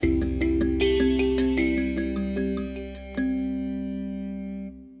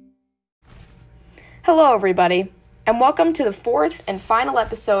Hello, everybody, and welcome to the fourth and final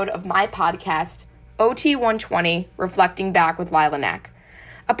episode of my podcast, OT 120, Reflecting Back with Lila Knack,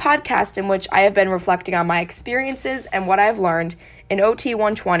 a podcast in which I have been reflecting on my experiences and what I've learned in OT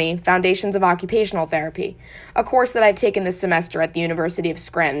 120, Foundations of Occupational Therapy, a course that I've taken this semester at the University of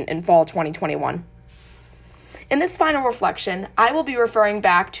Scranton in fall 2021. In this final reflection, I will be referring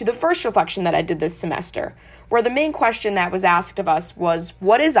back to the first reflection that I did this semester, where the main question that was asked of us was,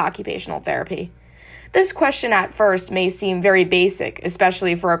 what is occupational therapy? This question at first may seem very basic,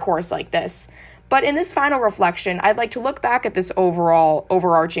 especially for a course like this, but in this final reflection, I'd like to look back at this overall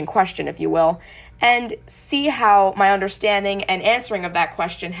overarching question, if you will, and see how my understanding and answering of that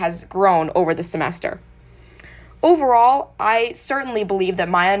question has grown over the semester. Overall, I certainly believe that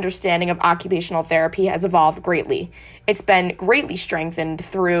my understanding of occupational therapy has evolved greatly. It's been greatly strengthened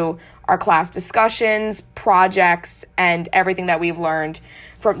through our class discussions, projects, and everything that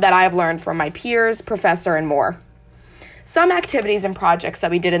I've learned from my peers, professor, and more. Some activities and projects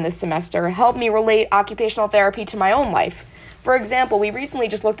that we did in this semester helped me relate occupational therapy to my own life. For example, we recently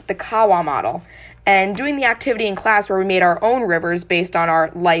just looked at the Kawa model, and doing the activity in class where we made our own rivers based on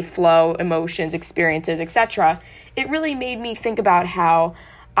our life flow, emotions, experiences, etc., it really made me think about how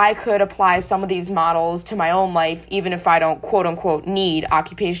I could apply some of these models to my own life, even if I don't quote-unquote need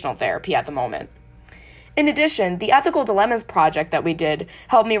occupational therapy at the moment. In addition, the Ethical Dilemmas project that we did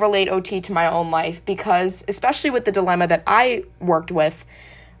helped me relate OT to my own life because, especially with the dilemma that I worked with,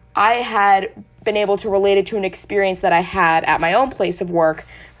 I had been able to relate it to an experience that I had at my own place of work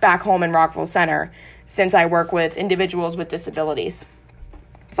back home in Rockville Center, since I work with individuals with disabilities.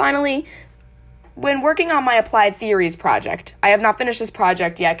 Finally, when working on my Applied Theories project, I have not finished this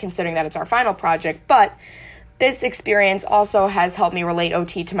project yet, considering that it's our final project, but this experience also has helped me relate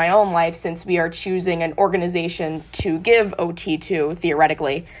OT to my own life since we are choosing an organization to give OT to,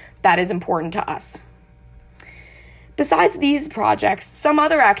 theoretically, that is important to us. Besides these projects, some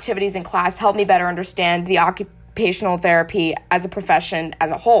other activities in class helped me better understand the occupational therapy as a profession as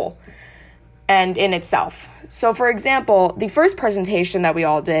a whole and in itself. So, for example, the first presentation that we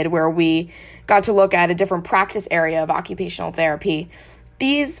all did where we got to look at a different practice area of occupational therapy,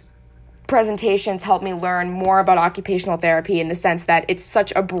 these presentations helped me learn more about occupational therapy in the sense that it's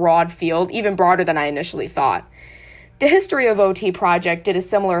such a broad field, even broader than I initially thought. The History of OT project did a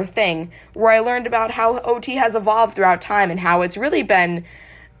similar thing, where I learned about how OT has evolved throughout time and how it's really been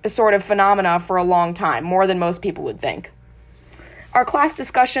a sort of phenomena for a long time, more than most people would think. Our class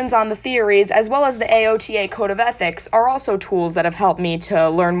discussions on the theories, as well as the AOTA Code of Ethics, are also tools that have helped me to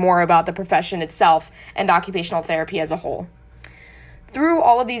learn more about the profession itself and occupational therapy as a whole. Through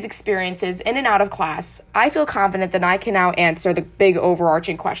all of these experiences in and out of class, I feel confident that I can now answer the big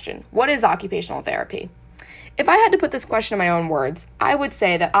overarching question, what is occupational therapy? If I had to put this question in my own words, I would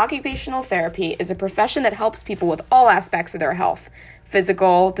say that occupational therapy is a profession that helps people with all aspects of their health,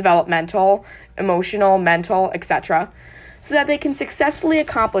 physical, developmental, emotional, mental, etc., so that they can successfully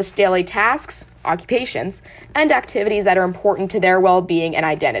accomplish daily tasks, occupations, and activities that are important to their well-being and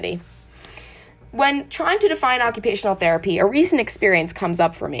identity. When trying to define occupational therapy, a recent experience comes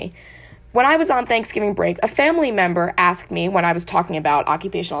up for me. When I was on Thanksgiving break, a family member asked me, when I was talking about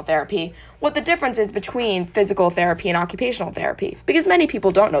occupational therapy, what the difference is between physical therapy and occupational therapy, because many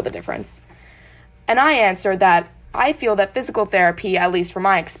people don't know the difference. And I answered that I feel that physical therapy, at least from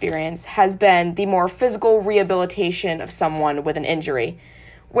my experience, has been the more physical rehabilitation of someone with an injury,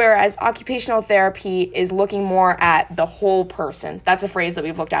 whereas occupational therapy is looking more at the whole person. That's a phrase that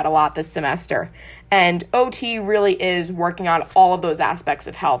we've looked at a lot this semester. And OT really is working on all of those aspects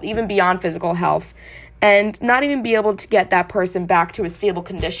of health, even beyond physical health, and not even be able to get that person back to a stable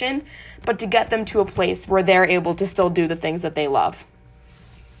condition, but to get them to a place where they're able to still do the things that they love.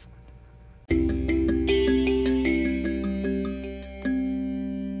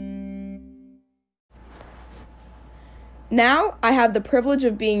 Now, I have the privilege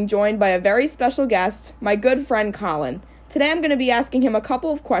of being joined by a very special guest, my good friend Colin. Today I'm going to be asking him a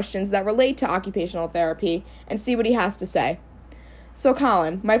couple of questions that relate to occupational therapy and see what he has to say. So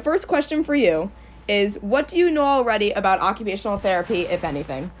Colin, my first question for you is, what do you know already about occupational therapy, if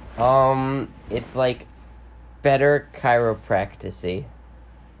anything? It's like better chiropractic-y.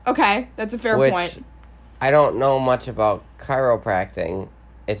 Okay, that's a fair point. I don't know much about chiropractic.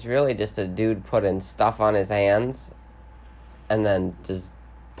 It's really just a dude putting stuff on his hands and then just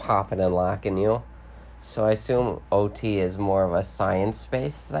popping and locking you. So I assume OT is more of a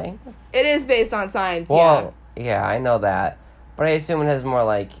science-based thing? It is based on science, well, yeah, I know that. But I assume it has more,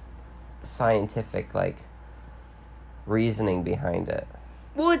 like, scientific, like, reasoning behind it.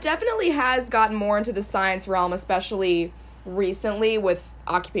 Well, it definitely has gotten more into the science realm, especially recently with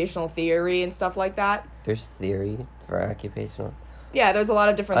occupational theory and stuff like that. There's theory for occupational. Yeah, there's a lot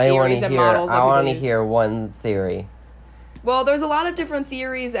of different theories and models. I want to hear one theory. Well, there's a lot of different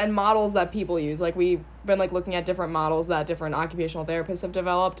theories and models that people use. Like, we've been, like, looking at different models that different occupational therapists have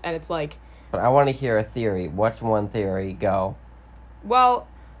developed, and it's like... But I want to hear a theory. What's one theory? Go. Well,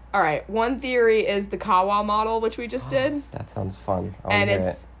 all right. One theory is the Kawa model, which we just did. That sounds fun.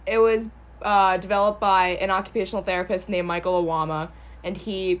 It was developed by an occupational therapist named Michael Awama, and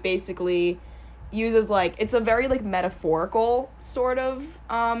he basically uses, like... It's a very, like, metaphorical sort of...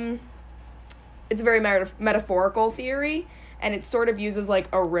 It's a very metaphorical theory, and it sort of uses, like,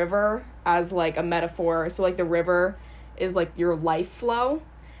 a river as, like, a metaphor. So, like, the river is, like, your life flow,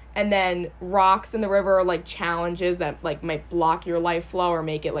 and then rocks in the river are, like, challenges that, like, might block your life flow or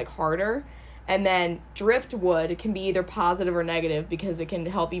make it, like, harder. And then driftwood can be either positive or negative because it can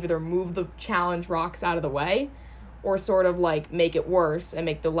help either move the challenge rocks out of the way or sort of, like, make it worse and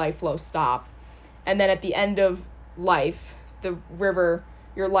make the life flow stop. And then at the end of life, the river...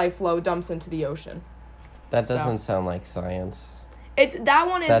 your life flow dumps into the ocean. That doesn't sound like science. That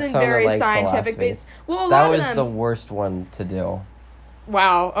one isn't very like scientific based. Well, that was the worst one to do.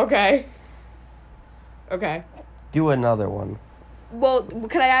 Wow. Okay. Okay. Do another one. Well,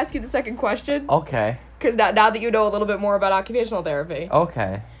 can I ask you the second question? Okay. Because now that you know a little bit more about occupational therapy.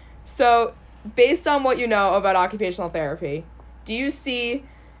 Okay. So, based on what you know about occupational therapy, do you see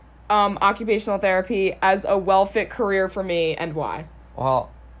occupational therapy as a well-fit career for me, and why?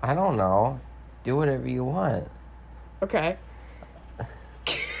 Well, I don't know. Do whatever you want. Okay.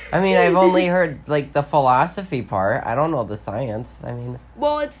 I mean, I've only heard, like, the philosophy part. I don't know the science. I mean...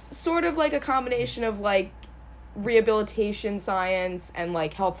 Well, it's sort of like a combination of, like, rehabilitation science and,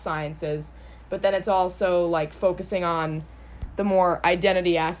 like, health sciences. But then it's also, like, focusing on the more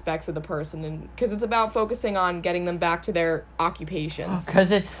identity aspects of the person. And because it's about focusing on getting them back to their occupations.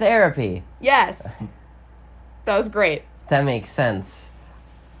 Because it's therapy. Yes. That was great. That makes sense.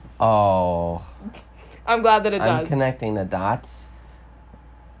 Oh. I'm glad that it does. I'm connecting the dots.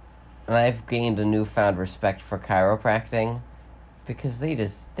 And I've gained a newfound respect for chiropractic because they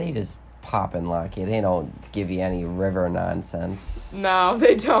just pop and lock you. They don't give you any river nonsense. No,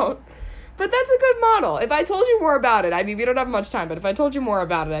 they don't. But that's a good model. If I told you more about it, I mean, we don't have much time, but if I told you more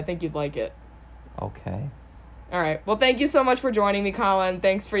about it, I think you'd like it. Okay. All right. Well, thank you so much for joining me, Colin.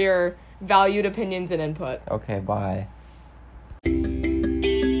 Thanks for your valued opinions and input. Okay, bye.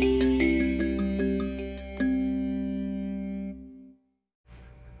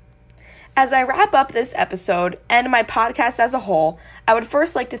 As I wrap up this episode and my podcast as a whole, I would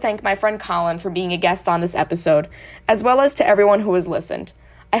first like to thank my friend Colin for being a guest on this episode, as well as to everyone who has listened.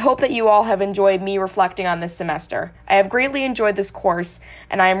 I hope that you all have enjoyed me reflecting on this semester. I have greatly enjoyed this course,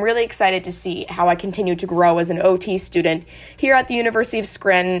 and I am really excited to see how I continue to grow as an OT student here at the University of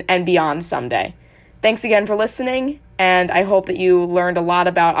Scranton and beyond someday. Thanks again for listening, and I hope that you learned a lot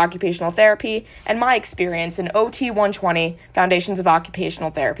about occupational therapy and my experience in OT 120, Foundations of Occupational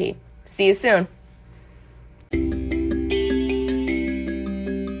Therapy. See you soon.